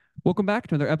Welcome back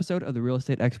to another episode of the Real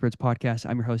Estate Experts Podcast.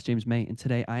 I'm your host, James May, and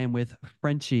today I am with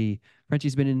Frenchy.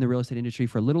 Frenchy's been in the real estate industry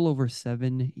for a little over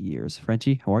 7 years.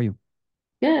 Frenchy, how are you?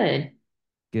 Good.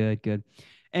 Good, good.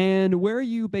 And where are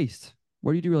you based?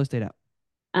 Where do you do real estate at?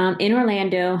 In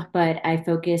Orlando, but I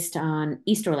focused on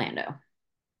East Orlando.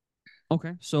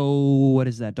 Okay, so what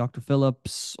is that? Dr.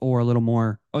 Phillips or a little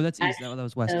more? Oh, that's east. That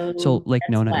was west. So So Lake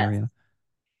that's Nona west. area.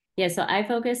 Yeah, so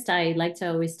I like to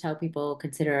always tell people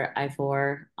consider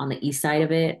I-4 on the east side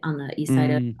of it, on the east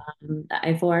side of Mm, the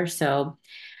I-4. So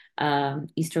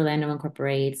East Orlando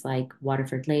incorporates like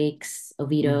Waterford Lakes,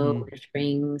 Oviedo, mm-hmm. Clear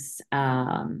Springs,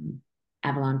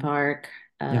 Avalon Park,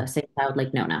 Yeah. St. Cloud,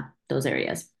 Lake Nona, those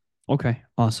areas. Okay.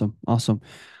 Awesome. Awesome.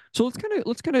 So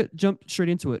let's kind of jump straight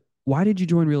into it. Why did you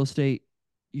join real estate?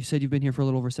 You said you've been here for a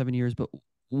little over 7 years, but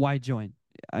why join?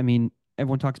 I mean,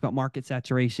 everyone talks about market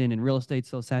saturation and real estate's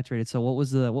so saturated. So what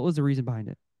was the reason behind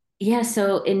it? Yeah,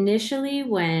 so initially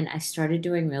when I started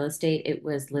doing real estate, it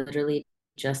was literally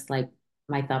just like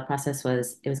my thought process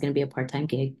was it was going to be a part-time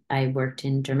gig. I worked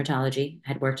in dermatology,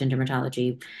 had worked in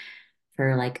dermatology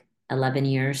for like 11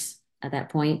 years at that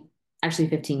point, actually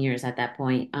 15 years at that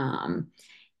point.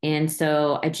 And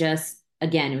so I just,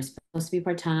 again, it was supposed to be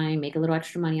part-time, make a little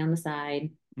extra money on the side.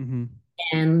 Mm-hmm.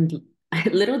 And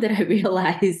little did I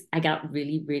realize I got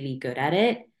really, really good at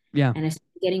it. Yeah. And I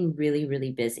started getting really,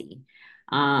 really busy.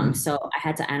 Mm. So I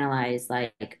had to analyze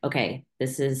like, okay,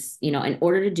 this is, in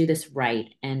order to do this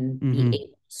right and be Mm-hmm. able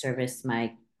to service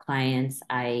my clients,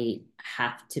 I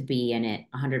have to be in it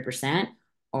 100%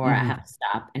 or I Mm-hmm. have to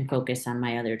stop and focus on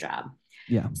my other job.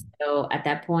 Yeah. So at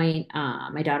that point,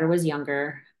 my daughter was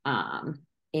younger,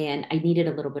 and I needed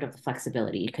a little bit of the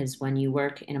flexibility because when you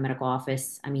work in a medical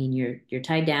office, I mean, you're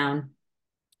tied down.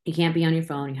 You can't be on your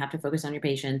phone. You have to focus on your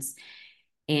patients,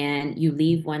 and you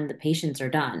leave when the patients are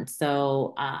done.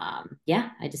 So, yeah,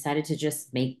 I decided to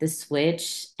just make the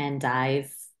switch and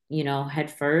dive,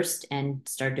 head first and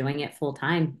start doing it full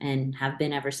time, and have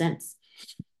been ever since.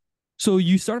 So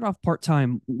you started off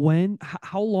part-time.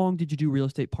 How long did you do real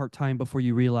estate part-time before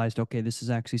you realized, okay, this is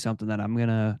actually something that I'm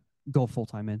gonna go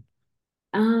full-time in?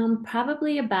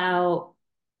 Probably about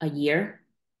a year.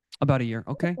 About a year.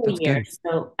 Okay, Couple that's good. years.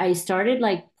 So I started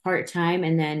like part time,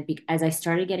 and then as I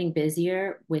started getting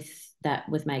busier with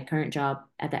my current job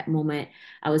at that moment,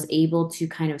 I was able to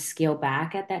kind of scale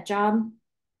back at that job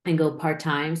and go part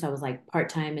time. So I was like part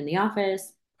time in the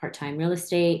office, part time real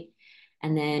estate,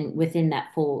 and then within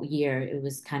that full year, it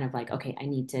was kind of like, okay,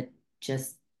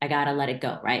 I gotta let it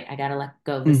go, right? I gotta let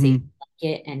go of the safety Mm-hmm.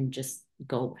 blanket and just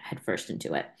go headfirst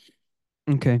into it.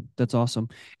 Okay, that's awesome.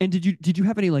 And did you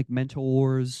have any like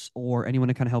mentors or anyone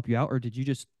to kind of help you out, or did you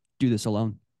just do this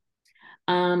alone?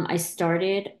 I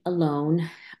started alone,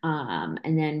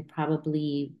 and then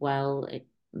probably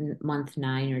month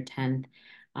 9 or 10,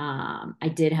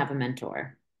 I did have a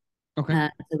mentor. Okay.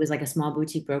 It was like a small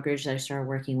boutique brokerage that I started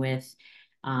working with.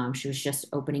 She was just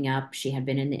opening up. She had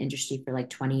been in the industry for like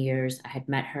 20 years. I had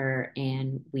met her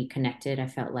and we connected. I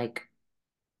felt like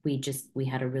we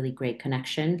had a really great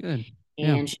connection, Good.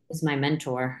 Yeah. and she was my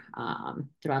mentor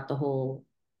throughout the whole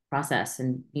process,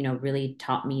 and really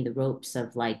taught me the ropes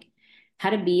of like how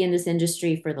to be in this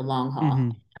industry for the long haul, Mm-hmm.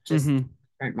 not just Mm-hmm.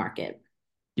 current market.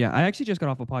 Yeah, I actually just got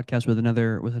off a podcast with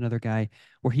another guy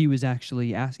where he was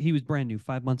actually he was brand new,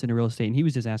 5 months into real estate, and he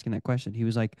was just asking that question. He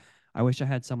was like, I wish I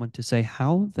had someone to say,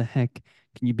 how the heck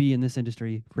can you be in this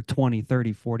industry for 20,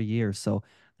 30, 40 years? So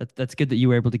that's good that you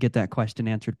were able to get that question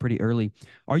answered pretty early.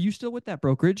 Are you still with that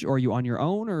brokerage or are you on your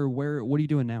own or what are you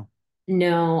doing now?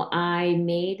 No, I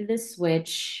made the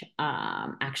switch.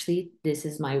 Actually, this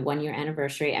is my 1 year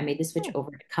anniversary. I made the switch Oh,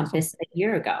 over to awesome. Compass a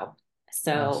year ago.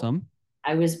 So Awesome.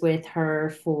 I was with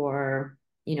her for,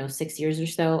 6 years or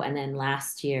so. And then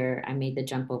last year I made the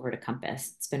jump over to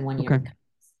Compass. It's been 1 year Okay. with Compass.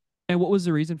 And what was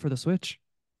the reason for the switch?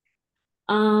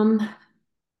 Um,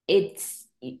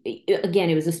 again,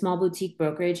 it was a small boutique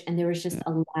brokerage, and there was just Yeah.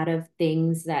 a lot of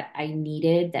things that I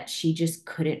needed that she just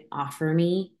couldn't offer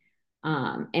me.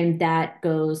 And that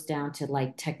goes down to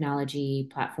like technology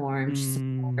platform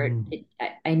support. Mm,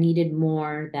 I needed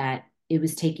more that it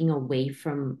was taking away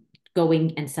from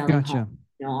going and selling home, gotcha.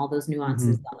 all those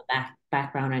nuances Mm-hmm. on the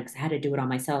background, because I had to do it on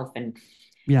myself and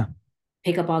Yeah.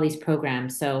 pick up all these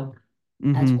programs. So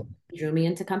that's what Mm-hmm. drew me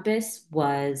into Compass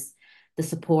was the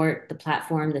support, the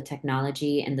platform, the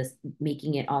technology, and the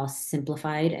making it all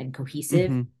simplified and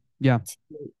cohesive Mm-hmm. Yeah. to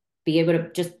be able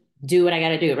to just do what I got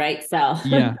to do, right? So,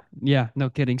 Yeah, yeah, no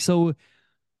kidding. So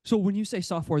when you say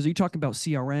softwares, are you talking about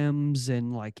CRMs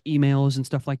and like emails and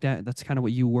stuff like that? That's kind of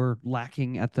what you were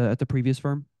lacking at the previous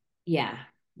firm? yeah,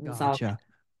 it's all Gotcha.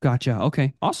 Gotcha.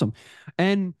 Okay, awesome.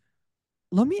 And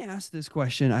let me ask this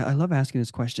question. I love asking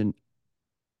this question.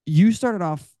 You started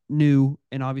off new,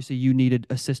 and obviously you needed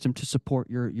a system to support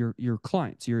your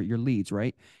clients, your leads,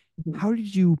 right? Mhm. How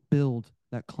did you build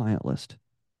that client list?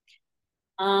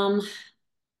 Um,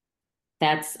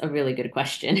 that's a really good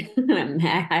question.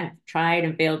 I've tried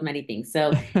and failed many things.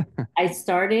 So I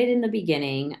started in the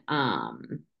beginning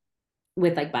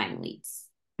with like buying leads.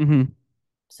 Hmm.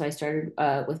 So I started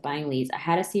with buying leads. I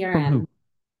had a From CRM. who?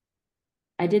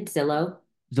 I did Zillow.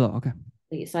 Zillow.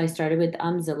 Okay. So I started with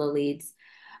Zillow leads.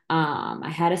 I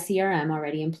had a CRM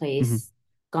already in Hmm. place.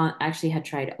 Gone actually had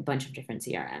tried a bunch of different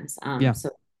CRMs. Yeah.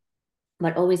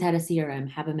 But always had a CRM,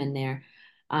 have them in there.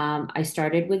 I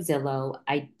started with Zillow.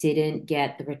 I didn't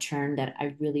get the return that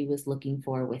I really was looking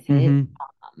for with it. Hmm.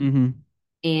 Hmm.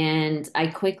 And I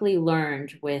quickly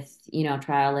learned with,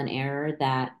 trial and error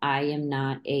that I am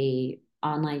not a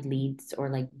online leads or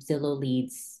like Zillow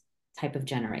leads type of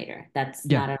generator. That's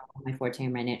Yeah. not at all my forte or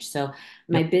my niche. So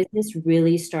my Yep. business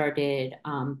really started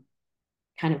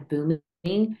kind of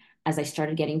booming as I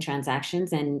started getting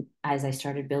transactions and as I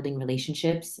started building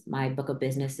relationships. My book of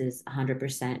business is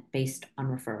 100% based on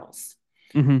referrals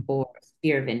Hmm. or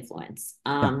sphere of influence.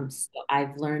 Yeah. So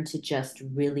I've learned to just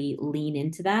really lean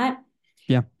into that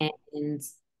Yeah. and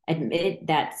admit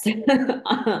that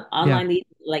Yeah. online leads,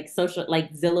 like social,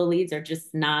 like Zillow leads, are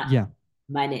just not Yeah.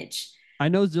 my niche. I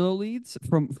know Zillow leads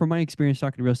from my experience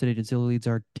talking to real estate agents. Zillow leads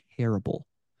are terrible,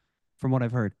 from what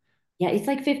I've heard. Yeah, it's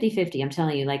like 50-50. I'm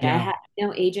telling you. Like I Yeah.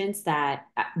 have agents that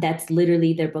that's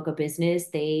literally their book of business.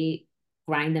 They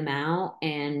grind them out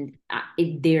and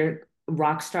they're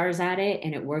rock stars at it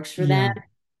and it works for them. Yeah.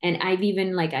 And I've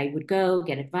even like I would go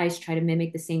get advice, try to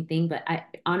mimic the same thing, but I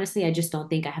honestly I just don't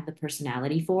think I have the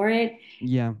personality for it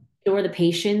Yeah. or the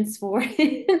patience for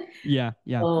it. Yeah.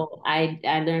 Yeah. So I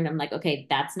learned I'm like, okay,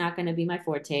 that's not going to be my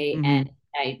forte. And Hmm.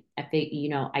 I think,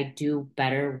 I do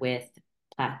better with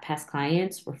past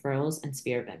clients, referrals, and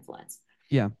sphere of influence.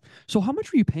 Yeah. So how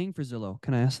much were you paying for Zillow?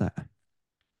 Can I ask that?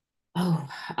 Oh,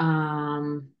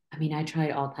 I mean, I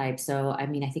tried all types. So I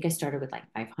mean, I think I started with like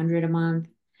 500 a month.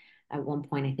 At one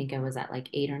point, I think I was at like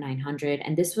 8 or 900.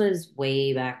 And this was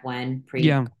way back when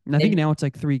Yeah. And I think pre-COVID. now it's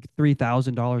like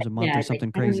 $3,000 a month or Yeah, like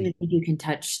something I don't even crazy. think you can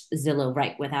touch Zillow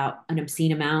right without an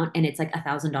obscene amount, and it's like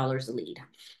 $1,000 a lead.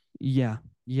 Yeah.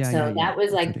 Yeah. Yeah. So Yeah. that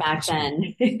was That's like back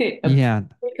ridiculous, man. then, a Yeah.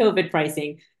 pre-COVID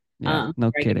pricing. Yeah. No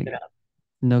Before I gave it kidding. up.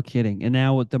 No kidding. And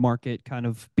now with the market kind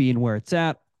of being where it's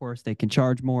at, of course they can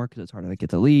charge more because it's harder to get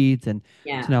the leads. And so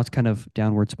Yeah. now it's kind of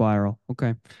downward spiral.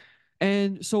 Okay.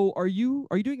 And so are you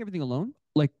doing everything alone?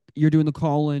 Like you're doing the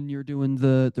call in, you're doing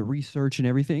the research and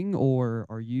everything, or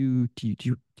are you do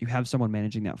you have someone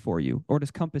managing that for you? Or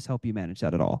does Compass help you manage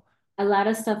that at all? A lot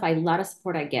of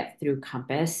support I get through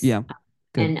Compass. Yeah.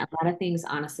 Good. And a lot of things,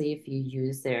 honestly, if you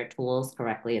use their tools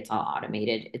correctly, it's all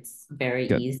automated. It's very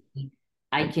Good. easy.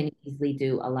 I can easily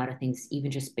do a lot of things,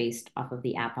 even just based off of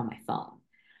the app on my phone.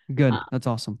 Good. Uh, That's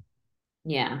awesome.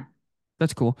 yeah.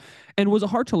 That's cool. And was it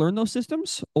hard to learn those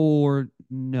systems or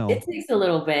no? It takes a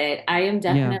little bit. I am Yeah.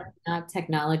 definitely not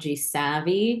technology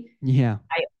savvy. Yeah.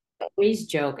 I always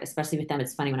joke, especially with them.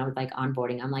 It's funny when I was like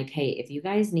onboarding, I'm like, hey, if you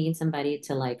guys need somebody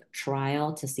to like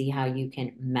trial to see how you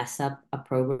can mess up a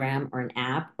program or an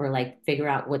app or like figure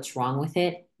out what's wrong with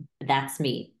it, that's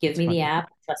me. Give That's me the funny. app.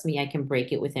 Trust me, I can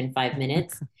break it within 5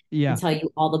 minutes and Yeah. tell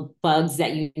you all the bugs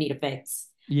that you need to fix.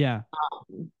 Yeah.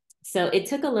 So it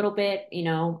took a little bit,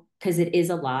 because it is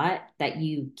a lot that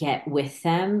you get with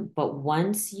them. But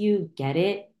once you get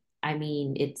it, I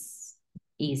mean, it's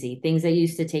easy. Things that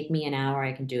used to take me an hour,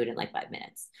 I can do it in like 5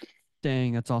 minutes.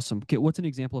 Dang, that's awesome. Okay, what's an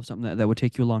example of something that would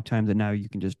take you a long time that now you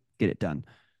can just get it done?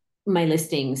 My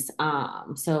listings.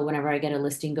 So whenever I get a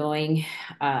listing going,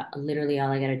 literally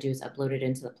all I got to do is upload it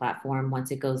into the platform.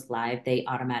 Once it goes live, they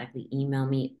automatically email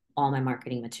me all my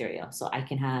marketing material. So I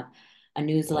can have a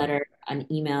newsletter, an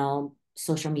email,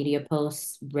 social media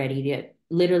posts ready to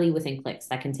literally within clicks.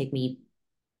 That can take me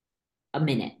a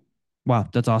minute. Wow,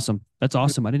 that's awesome. That's Mhm.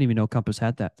 awesome. I didn't even know Compass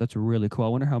had that. That's really cool. I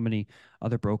wonder how many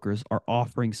other brokers are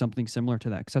offering something similar to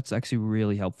that because that's actually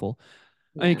really helpful.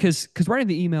 I mean, Yeah. because writing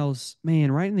the emails,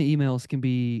 man, writing the emails can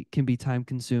be time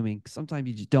consuming. Sometimes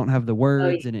you just don't have the Oh,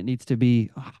 words, and it needs to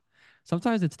be.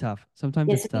 Sometimes it's tough. Sometimes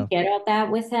yes, it's we tough. get all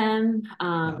that with them.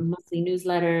 Yeah, Monthly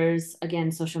newsletters,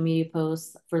 again, social media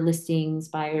posts for listings,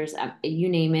 buyers, you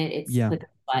name it. It's yeah. click a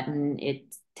button.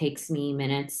 It takes me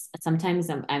minutes. Sometimes,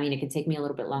 I mean, it can take me a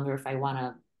little bit longer if I want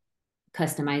to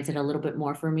customize it a little bit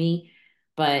more for me.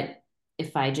 But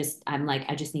if I'm like,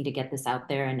 I just need to get this out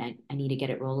there and I need to get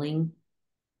it rolling.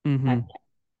 Mm-hmm. But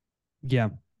Yeah.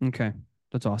 Okay.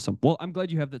 That's awesome. Well, I'm glad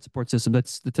you have that support system.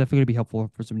 That's definitely going to be helpful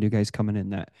for some new guys coming in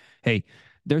that, hey,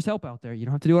 there's help out there. You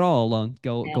don't have to do it all alone.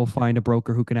 Yeah. Go find a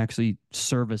broker who can actually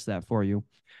service that for you.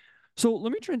 So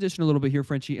let me transition a little bit here,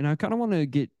 Frenchie, and I kind of want to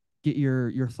get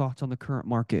your thoughts on the current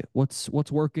market. What's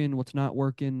working, what's not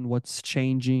working, what's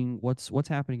changing, what's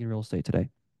happening in real estate today?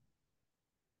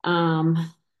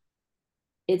 Um,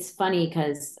 it's funny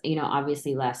because,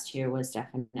 obviously last year was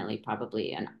definitely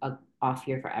probably a off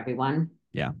year for everyone.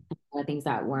 Yeah. The things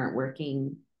that weren't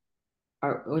working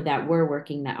or that were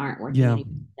working that aren't working Yeah.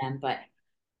 anymore for them. But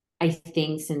I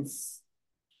think since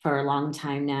for a long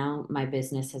time now, my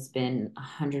business has been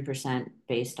 100%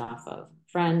 based off of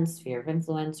friends, sphere of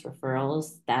influence,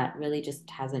 referrals. That really just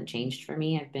hasn't changed for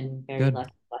me. I've been very Good.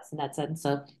 lucky blessed in that sense.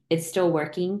 So it's still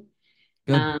working.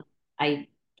 Good. Um, I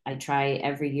I try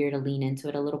every year to lean into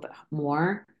it a little bit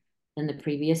more than the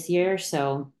previous year.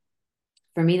 So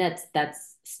for me,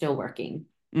 that's still working.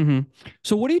 Mm-hmm.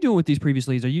 So what are you doing with these previous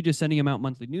leads? Are you just sending them out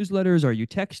monthly newsletters? Are you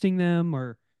texting them,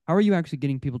 or how are you actually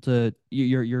getting people to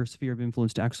your sphere of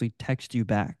influence to actually text you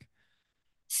back?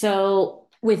 So,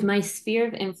 with my sphere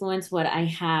of influence, what I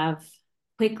have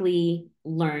quickly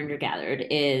learned or gathered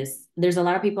is there's a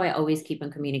lot of people I always keep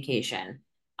in communication.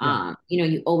 Yeah.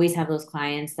 You always have those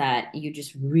clients that you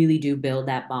just really do build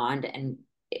that bond, and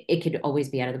it could always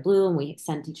be out of the blue, and we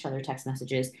send each other text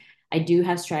messages. I do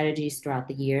have strategies throughout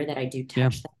the year that I do Yeah.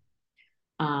 touch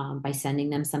them by sending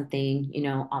them something,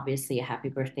 obviously a happy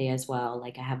birthday as well.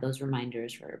 Like I have those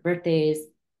reminders for birthdays,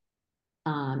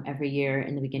 every year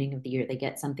in the beginning of the year they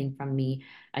get something from me.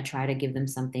 I try to give them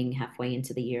something halfway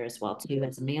into the year as well too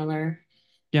as a mailer.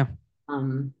 Yeah.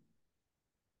 um,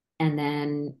 and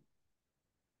then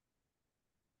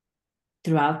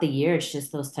throughout the year it's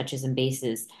just those touches and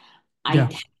bases. I Yeah.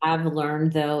 have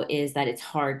learned though is that it's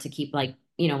hard to keep, like,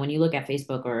 when you look at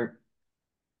Facebook or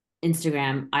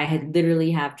Instagram, I had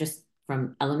literally have just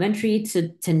from elementary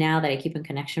to now that I keep in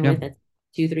connection Yeah. with it,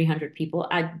 200-300 people.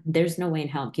 There's no way in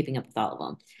hell I'm keeping up with all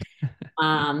of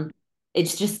them.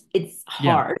 It's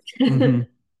Yeah. hard. Mm-hmm.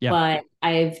 Yeah. But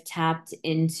I've tapped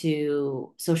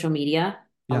into social media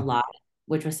a Yeah. lot,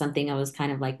 which was something I was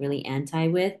kind of like really anti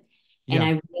with. And Yeah.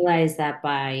 I realized that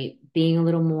by being a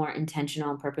little more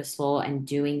intentional and purposeful and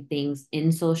doing things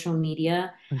in social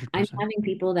media, I'm 100%. having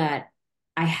people that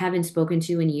I haven't spoken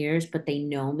to in years, but they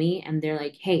know me and they're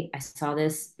like, "Hey, I saw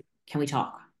this. Can we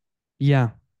talk?"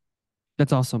 Yeah.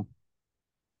 That's awesome.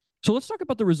 So let's talk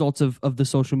about the results of the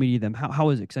social media then. How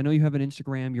is it? Because I know you have an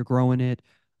Instagram, you're growing it,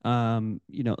 a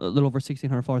little over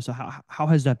 1,600 followers. So how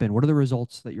has that been? What are the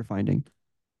results that you're finding?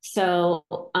 So,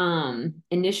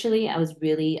 initially I was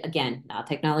really, again, not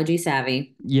technology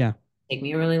savvy. Yeah. Take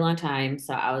me a really long time.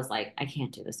 So I was like, I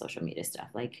can't do the social media stuff.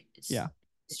 Like Yeah.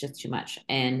 it's just too much.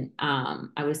 And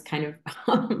I was kind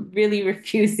of really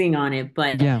refusing on it.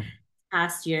 But Yeah.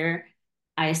 past year,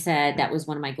 I said that was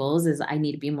one of my goals is I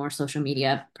need to be more social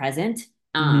media present.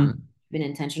 Mm-hmm. Been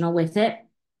intentional with it.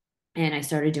 And I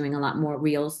started doing a lot more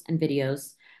reels and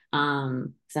videos.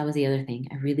 Because that was the other thing.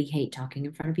 I really hate talking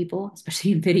in front of people,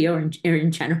 especially in video or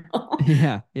in general.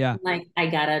 Yeah. Yeah. Like I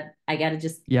gotta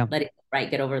just Yeah. let it right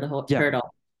get over the whole Yeah.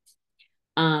 hurdle.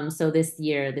 So this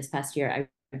past year,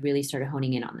 I really started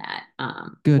honing in on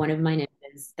that. Good. One of my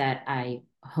niches that I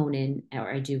hone in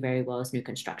or I do very well is new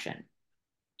construction.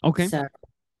 Okay. So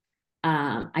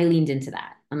I leaned into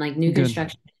that. I'm like new Good.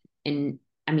 construction, and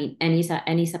I mean any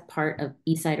part of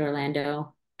East Side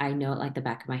Orlando, I know it like the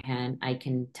back of my hand. I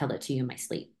can tell it to you in my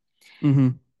sleep. Mm-hmm.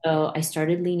 So I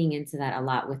started leaning into that a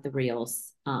lot with the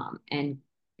reels, and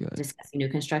Good. discussing new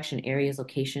construction areas,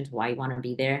 locations, why you want to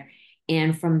be there.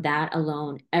 And from that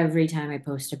alone, every time I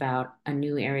post about a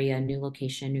new area, new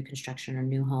location, new construction, or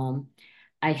new home,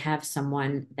 I have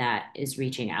someone that is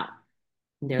reaching out.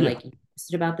 They're Yeah. like, "You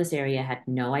posted about this area, had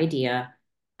no idea.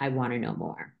 I want to know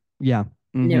more." Yeah.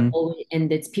 And they're Mm-hmm. always,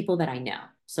 and it's people that I know.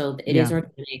 So it is Yeah.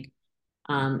 organic.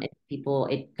 It's people,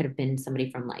 it could have been somebody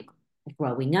from like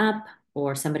growing up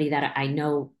or somebody that I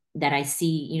know that I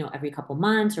see, every couple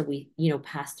months or we,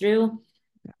 pass through.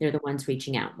 They're the ones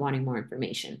reaching out, wanting more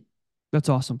information. That's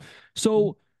awesome.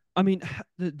 So, I mean,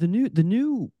 the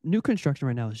new construction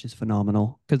right now is just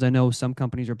phenomenal because I know some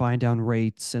companies are buying down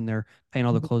rates and they're paying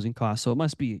all the closing costs. So it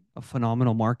must be a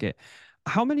phenomenal market.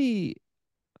 How many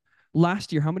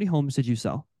last year? How many homes did you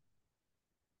sell?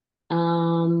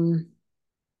 Um,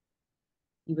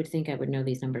 you would think I would know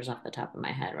these numbers off the top of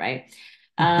my head, right?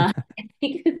 I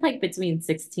think it's like between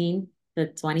 16 to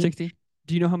 20, 60.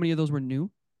 Do you know how many of those were new?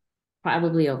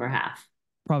 probably over half.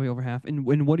 Probably over half. And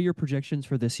what are your projections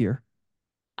for this year?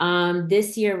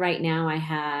 This year, right now, I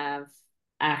have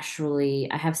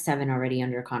 7 already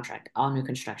under contract, all new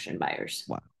construction buyers.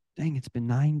 Wow. Dang, it's been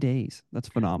 9 days. That's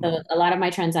So phenomenal. a lot of my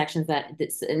transactions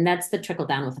and that's the trickle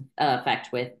down with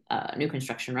effect with new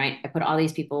construction, right? I put all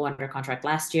these people under contract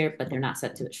last year, but they're not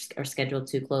set to or scheduled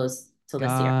to close till this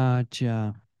year.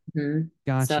 Gotcha.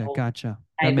 Gotcha. So Gotcha.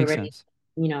 That I've makes already,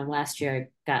 sense. last year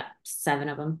I got 7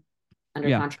 of them under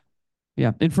Yeah. contract.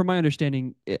 Yeah. And from my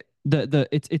understanding,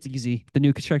 it's easy. The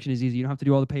new construction is easy. You don't have to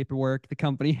do all the paperwork. The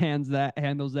company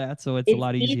handles that, so it's a It's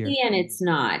lot easier. easy and it's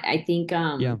not.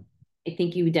 Yeah. I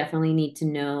think you definitely need to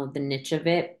know the niche of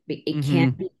it. It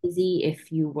can Mm-hmm. be easy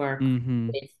if you work Mm-hmm.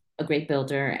 with a great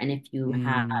builder and if you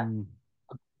have Mm.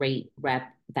 great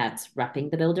rep that's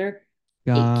repping the builder.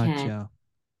 It Gotcha.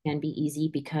 can be easy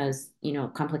because,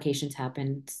 complications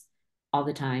happen all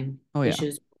the time. Oh yeah.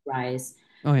 Issues rise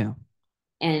Oh yeah.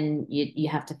 and you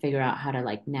have to figure out how to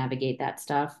like navigate that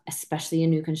stuff, especially in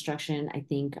new construction. I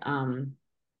think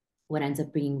what ends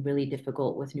up being really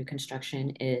difficult with new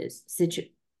construction is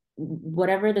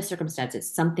whatever the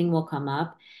circumstances, something will come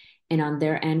up, and on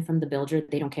their end from the builder,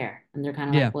 they don't care, and they're kind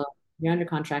of Yeah. like, well, you're under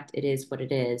contract, it is what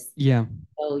it is. Yeah.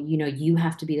 So you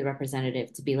have to be the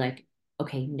representative to be like,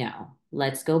 okay, no,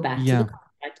 let's go back to the Yeah.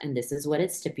 contract, and this is what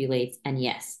it stipulates, and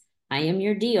yes, I am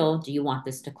your deal. Do you want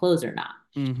this to close or not?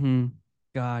 Mm-hmm.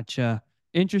 Gotcha.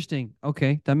 Interesting.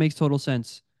 Okay. That makes total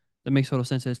sense. That makes total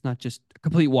sense. It's not just a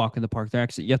complete walk in the park. They're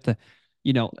actually, you have to,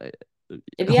 you know,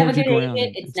 If you have a hold your good ground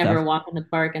agent, and it's never a stuff. walk in the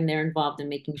park, and they're involved in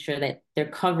making sure that they're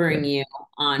covering Good. you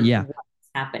on Yeah. what's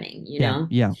happening, you Yeah. know?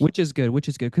 Yeah. Which is good. Which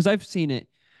is good. Because I've seen it.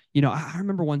 I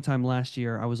remember one time last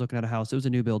year I was looking at a house. It was a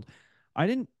new build. I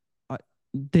didn't. I,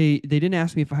 they didn't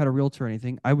ask me if I had a realtor or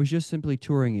anything. I was just simply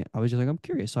touring it. I was just like, I'm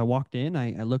curious. So I walked in.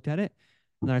 I looked at it,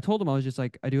 and then I told them I was just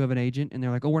like, I do have an agent, and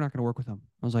they're like, oh, we're not going to work with them.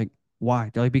 I was like, why?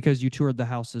 They're like, because you toured the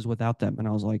houses without them, and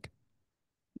I was like,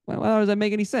 well, how does that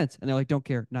make any sense? And they're like, don't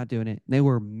care, not doing it. And they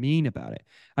were mean about it.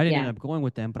 I didn't end Yeah, up going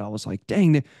with them, but I was like,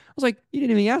 dang. I was like, you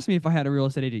didn't even ask me if I had a real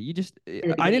estate agent. in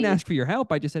the I didn't beginning. ask for your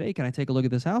help. I just said, hey, can I take a look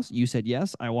at this house? You said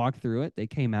yes. I walked through it. They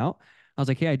came out. I was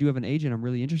like, hey, I do have an agent. I'm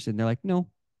really interested. And they're like, no,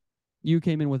 you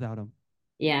came in without him.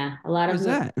 Yeah, a lot What of is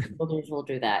that? builders will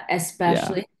do that, Yeah.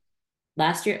 especially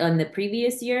last year and the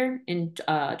previous year in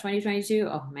 2022.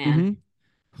 Oh man,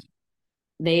 Mm-hmm.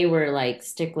 they were like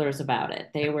sticklers about it.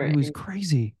 They were It was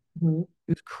crazy. Mhm.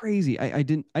 It was crazy. I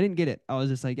didn't get it. I was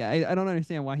just like, I don't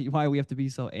understand why we have to be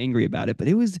so angry about it. But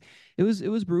it was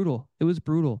brutal. It was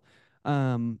brutal.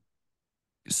 Um,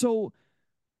 so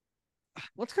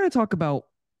let's kind of talk about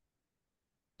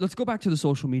let's go back to the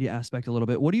social media aspect a little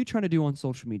bit. What are you trying to do on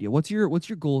social media? What's your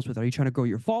goals with it? Are you trying to grow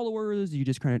your followers? Are you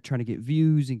just kind of trying to get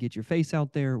views and get your face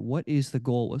out there? What is the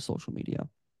goal with social media?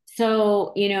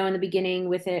 So, in the beginning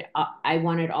with it, I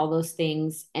wanted all those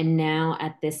things. And now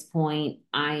at this point,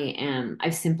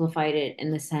 I've simplified it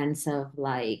in the sense of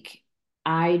like,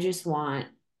 I just want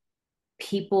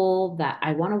people that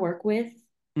I want to work with,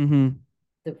 Mm-hmm.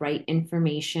 the right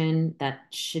information that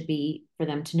should be for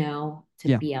them to know to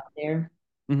Yeah. be out there.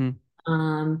 Mm-hmm.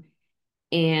 Um,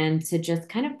 and to just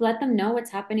kind of let them know what's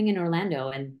happening in Orlando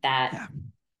and that,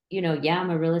 Yeah. yeah, I'm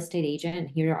a real estate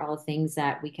agent. Here are all the things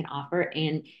that we can offer.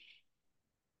 And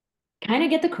kind of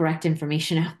get the correct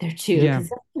information out there too. Yeah. Because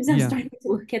sometimes I'm Yeah. starting to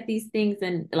look at these things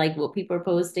and like what people are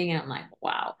posting, and I'm like,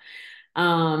 wow.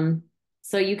 Um,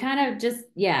 so you kind of just,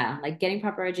 yeah, like getting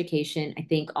proper education. I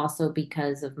think also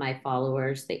because of my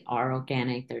followers, they are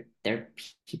organic. They're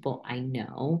people I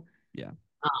know. Yeah.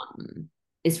 Um,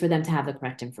 is for them to have the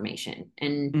correct information.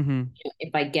 And Mm-hmm.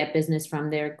 if I get business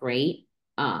from there, great.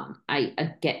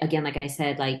 I get again, like I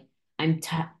said, like I'm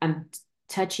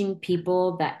touching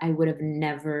people that I would have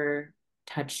never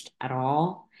touched at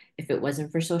all if it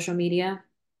wasn't for social media.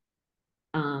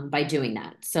 By doing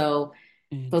that, so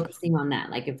Interesting. focusing on that,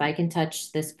 like if I can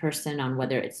touch this person on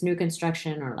whether it's new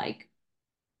construction or like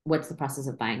what's the process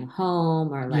of buying a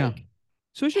home or Yeah. like,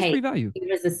 So it's just hey, free value.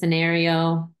 here's a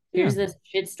scenario. Yeah. Here's this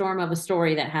shitstorm of a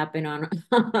story that happened on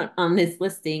on this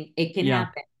listing. It can Yeah.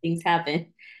 happen. Things happen, and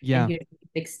Yeah. here's how we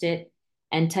fixed it.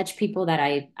 And touch people that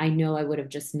I know I would have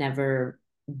just never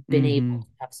been able Mm-hmm. to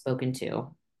have spoken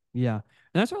to. Yeah.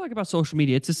 And that's what I like about social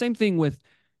media. It's the same thing with,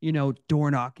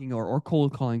 door knocking or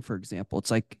cold calling, for example.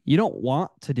 It's like you don't want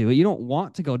to do it. You don't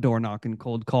want to go door knocking,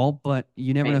 cold call, but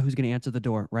you never know Right. who's going to answer the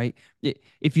door, right?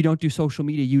 If you don't do social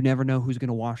media, you never know who's going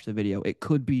to watch the video. It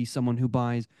could be someone who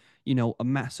buys, a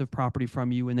massive property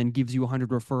from you and then gives you 100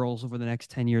 referrals over the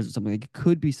next 10 years or something. Like it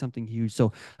could be something huge.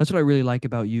 So that's what I really like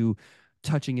about you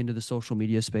touching into the social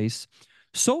media space.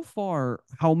 So far,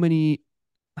 how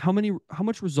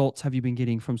much results have you been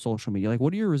getting from social media? Like,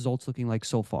 what are your results looking like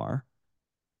so far?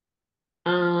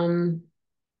 Um,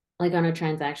 like on a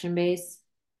transaction base.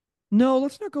 No,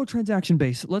 let's not go transaction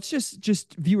based. Let's just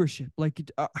viewership. Like,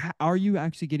 are you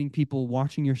actually getting people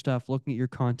watching your stuff, looking at your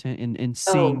content, and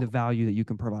seeing the Oh, value that you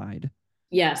can provide?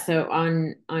 yeah, so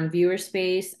on viewer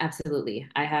space, absolutely.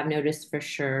 I have noticed for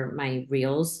sure my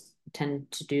reels tend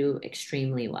to do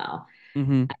extremely well.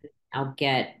 Mm-hmm. I'll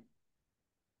get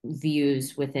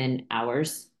views within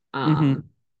hours. Mm-hmm.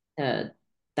 The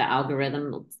the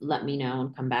algorithm will let me know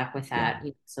and come back with Yeah.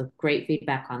 that. So great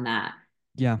feedback on that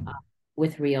Yeah.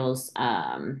 with reels.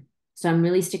 So I'm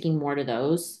really sticking more to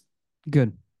those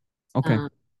Good. Okay. um,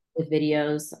 with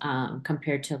videos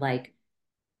compared to like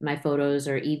my photos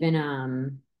or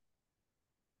even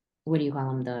what do you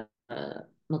call them, the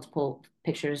multiple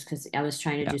pictures, because I was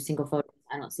trying to Yeah. do single photos.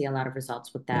 I don't see a lot of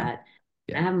results with Yeah. that.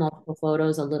 I Yeah. have multiple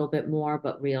photos a little bit more,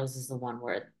 but reels is the one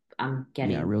where I'm Yeah.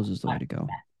 getting Reels is the way to go.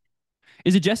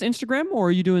 Is it just Instagram or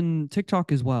are you doing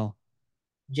TikTok as well?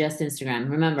 just Instagram.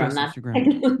 Remember, I'm Just not Instagram.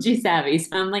 technology savvy,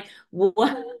 so I'm like what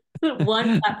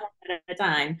one platform at a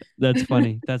time. That's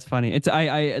funny. That's funny. It's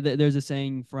there's a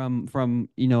saying from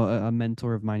a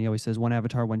mentor of mine. He always says one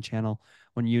avatar, one channel,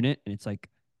 one unit, and it's like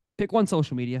pick one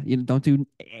social media. You don't do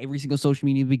every single social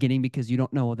media in the beginning because you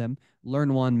don't know them.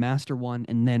 Learn one, master one,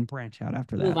 and then branch out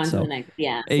after Move that. on to the So next.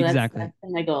 Yeah, so exactly, that's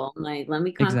my goal. I'm like, let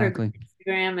me conquer exactly.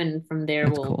 Instagram, and from there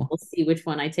That's we'll cool. we'll see which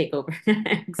one I take over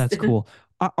next. That's cool.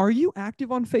 Are you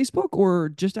active on Facebook or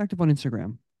just active on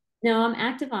Instagram? No, I'm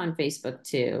active on Facebook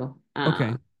too.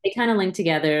 Okay. They kind of link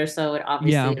together, so it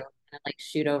obviously Yeah. it'll kind of like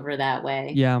shoot over that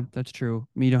way. Yeah, that's true.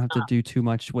 You don't have to Um, do too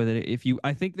much with it. If you,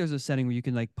 I think there's a setting where you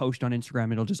can like post on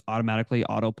Instagram, it'll just automatically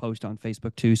auto post on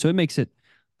Facebook too. So it makes it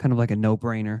kind of like a no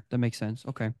brainer. That makes sense.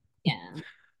 Okay. yeah,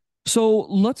 So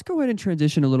let's go ahead and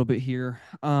transition a little bit here.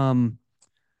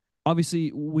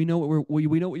 Obviously we know we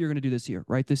know what you're going to do this year,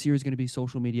 right? This year is going to be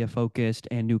social media focused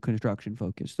and new construction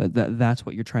focused. That's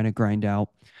what you're trying to grind out.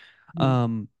 Mhm.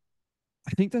 Um,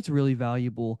 I think that's really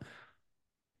valuable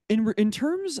in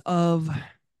terms of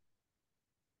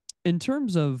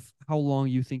how long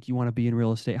you think you want to be in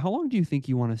real estate. How long do you think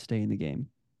you want to stay in the game?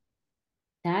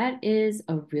 That is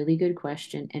a really good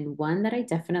question, and one that I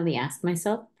definitely ask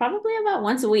myself probably about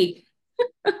once a week.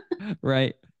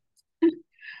 Right.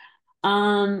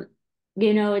 Um,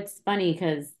 it's funny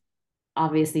because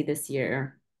obviously this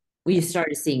year we Yeah.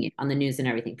 started seeing it on the news and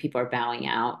everything. People are bowing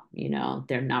out,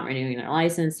 they're not renewing their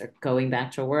license, they're going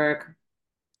back to work.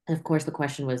 Of course, the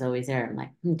question was always there. I'm like,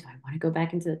 do I want to go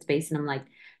back into that space? And I'm like,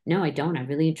 no, I don't. I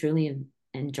really truly am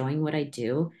enjoying what I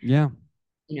do. Yeah.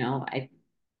 You know,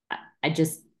 I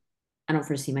just I don't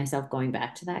foresee myself going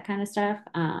back to that kind of stuff.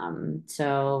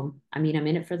 So I mean, I'm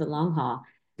in it for the long haul.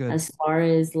 Good. As far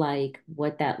as like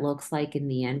what that looks like in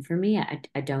the end for me,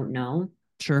 I don't know.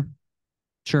 Sure.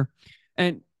 Sure.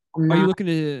 And I'm are you not. looking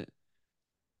to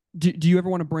do you ever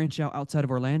want to branch out outside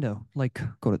of Orlando? Like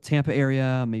go to Tampa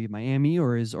area, maybe Miami,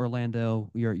 or is Orlando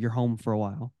your home for a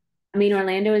while? I mean,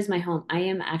 Orlando is my home. I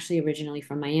am actually originally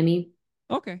from Miami.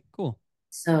 Okay, cool.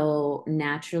 So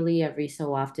naturally, every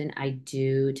so often, I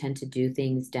do tend to do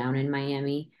things down in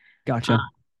Miami. Uh, Gotcha.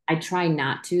 I try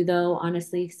not to, though,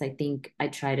 honestly, because I think I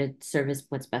try to service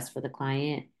what's best for the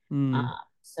client. Uh, Mm,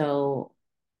 so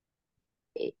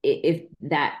if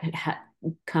that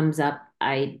comes up,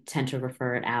 I tend to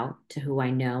refer it out to who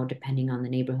I know, depending on the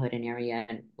neighborhood and area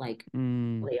and like who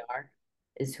mm. they are,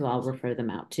 is who I'll refer them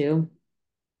out to.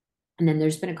 And then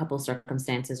there's been a couple of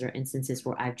circumstances or instances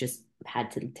where I've just had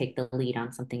to take the lead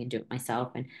on something and do it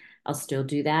myself, and I'll still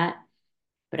do that.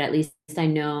 But at least I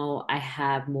know I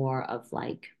have more of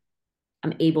like,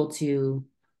 I'm able to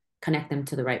connect them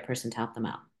to the right person to help them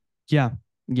out. Yeah.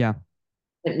 Yeah.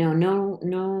 But no, no,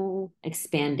 no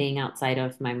expanding outside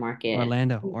of my market.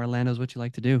 Orlando. Orlando's what you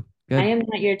like to do. I Good. am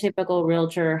not your typical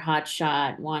realtor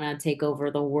hotshot, want to take over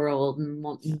the world,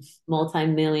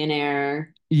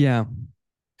 multi-millionaire, Yeah.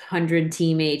 100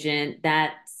 team agent.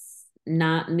 That's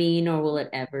not me, nor will it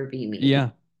ever be Yeah.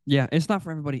 me. Yeah. It's not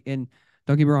for everybody. And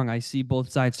don't get me wrong, I see both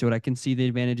sides to it. I can see the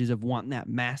advantages of wanting that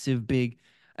massive, big,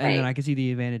 and then Right. I can see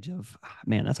the advantage of,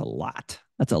 man, that's a lot.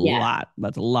 That's a Yeah. lot.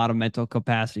 That's a lot of mental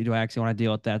capacity. Do I actually want to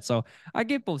deal with that? So I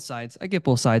get both sides. I get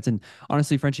both sides. And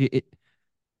honestly, Frenchie,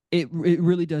 it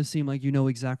really does seem like you know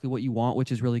exactly what you want, which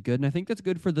is really good. And I think that's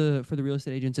good for the real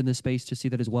estate agents in this space to see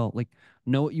that as well. Like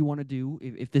know what you want to do.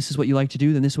 If this is what you like to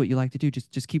do, then this is what you like to do.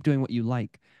 Just keep doing what you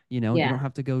like. You don't Yeah.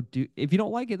 have to go do if you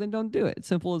don't like it, then don't do it. It's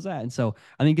simple as that. And so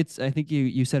I think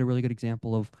you set a really good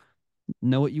example of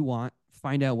know what you want,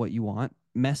 find out what you want,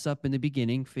 mess up in the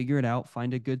beginning, figure it out,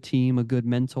 find a good team, a good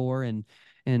mentor,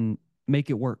 and make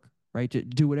it work. Right, to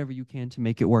do whatever you can to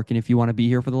make it work. And if you want to be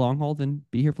here for the long haul, then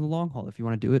be here for the long haul. If you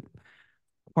want to do it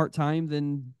part time,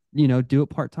 then do it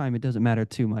part time. It doesn't matter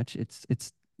too much.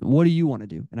 What do you want to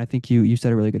do? And I think you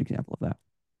set a really good example of that.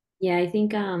 Yeah, I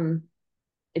think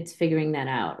it's figuring that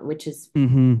out, which is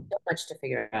Mm-hmm. so much to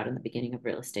figure out in the beginning of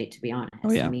real estate, to be Oh honest.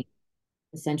 I yeah. mean,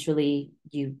 essentially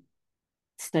you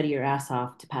study your ass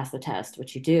off to pass the test,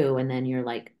 which you do, and then you're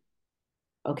like,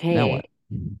 Now okay,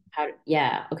 what?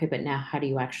 yeah, okay, but now how do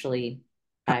you actually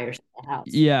How, buy yourself a house?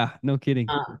 yeah, no kidding.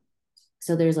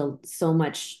 So there's so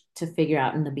much to figure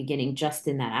out in the beginning, just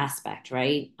in that aspect,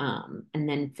 right? And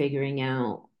then figuring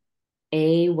out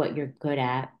A, what you're good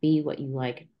at, B, what you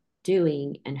like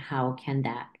doing, and how can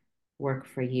that work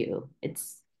for you.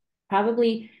 It's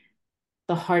probably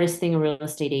the hardest thing a real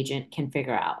estate agent can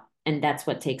figure out. And that's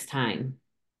what takes time.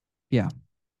 Yeah,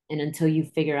 And until you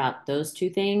figure out those two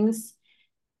things,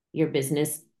 your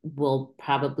business will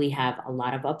probably have a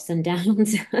lot of ups and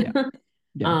downs yeah,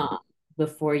 yeah, um,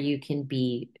 before you can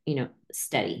be,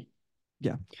 steady.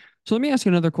 yeah. So let me ask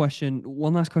you another question.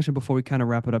 One last question before we kind of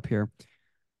wrap it up here.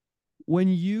 When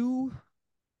you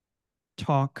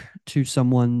talk to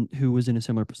someone who was in a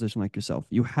similar position like yourself,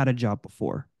 you had a job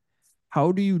before.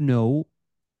 How do you know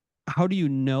how do you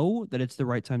know that it's the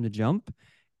right time to jump?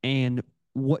 And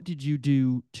what did you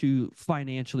do to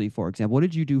financially, for example, what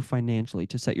did you do financially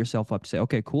to set yourself up to say,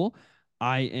 okay, cool,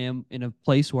 I am in a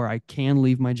place where I can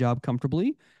leave my job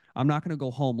comfortably. I'm not going to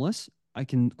go homeless. I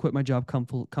can quit my job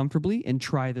comfortably and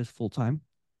try this full time.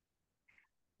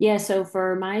 Yeah, so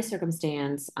for my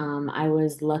circumstance, I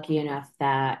was lucky enough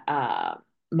that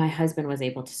my husband was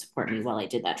able to support me while I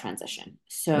did that transition.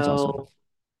 That's awesome. So,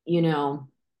 you know,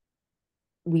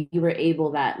 we were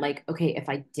able that, like, okay, if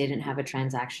I didn't have a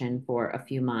transaction for a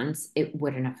few months, it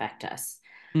wouldn't affect us.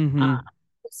 Uh, Mm-hmm.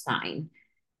 it's fine.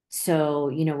 So,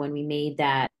 when we made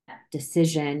that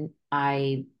decision,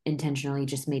 I intentionally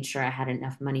just made sure I had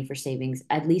enough money for savings,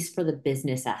 at least for the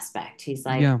business aspect. He's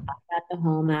like, Yeah. I got the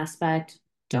home aspect.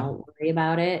 Yeah. Don't worry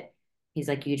about it. He's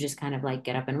like, you just kind of like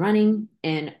get up and running.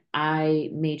 And I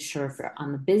made sure for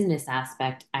on the business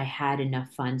aspect, I had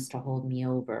enough funds to hold me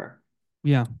over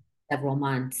Yeah. several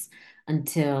months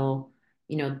until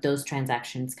those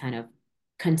transactions kind of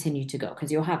continue to go,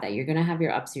 because you'll have that, you're going to have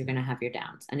your ups, you're going to have your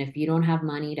downs, and if you don't have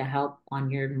money to help on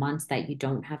your months that you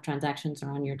don't have transactions, or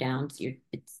on your downs,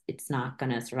 it's not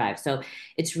going to survive. So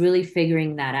it's really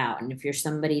figuring that out. And if you're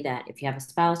somebody that, if you have a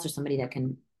spouse or somebody that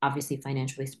can obviously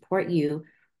financially support you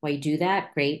while you do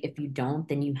that, great. If you don't,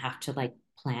 then you have to like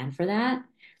plan for that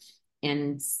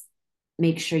and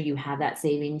make sure you have that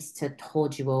savings to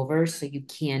hold you over so you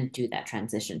can do that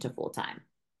transition to full time.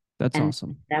 That's And at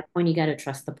awesome. that point, you got to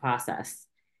trust the process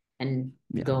and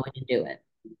Yeah. go in and do it.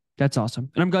 That's awesome.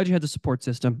 And I'm glad you had the support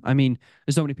system. I mean,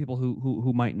 there's so many people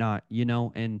who might not,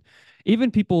 and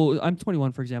even people, I'm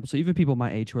 21, for example. So even people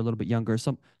my age who are a little bit younger,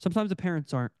 sometimes the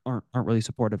parents aren't really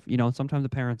supportive. Sometimes the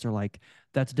parents are like,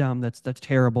 that's dumb, that's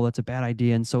terrible, that's a bad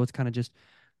idea. And so it's kind of just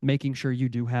making sure you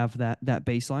do have that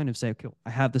baseline of say, okay, I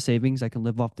have the savings, I can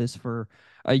live off this for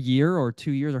a year or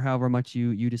 2 years or however much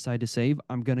you decide to save.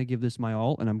 I'm gonna give this my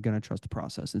all and I'm gonna trust the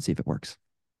process and see if it works.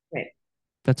 Right.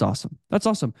 That's awesome. That's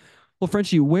awesome. Well,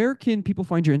 Frenchie, where can people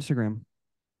find your Instagram?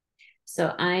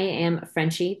 So I am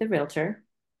Frenchy the Realtor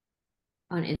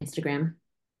on Instagram, and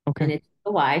Okay. it's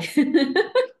a Y.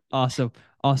 Awesome.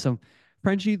 Awesome.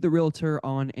 Frenchie, the realtor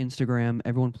on Instagram.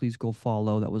 Everyone, please go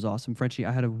follow. That was awesome. Frenchie,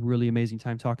 I had a really amazing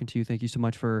time talking to you. Thank you so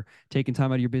much for taking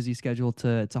time out of your busy schedule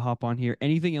to hop on here.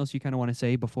 Anything else you kind of want to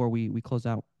say before we close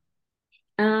out?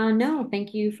 No,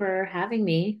 thank you for having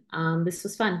me. This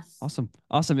was fun. Awesome.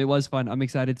 Awesome. It was fun. I'm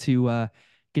excited to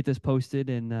get this posted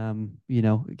and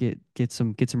get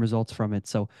some results from it.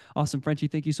 So awesome, Frenchie.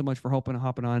 Thank you so much for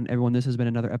hopping on. Everyone, this has been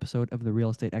another episode of the Real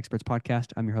Estate Experts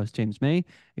Podcast. I'm your host, James May.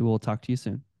 We will talk to you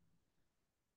soon.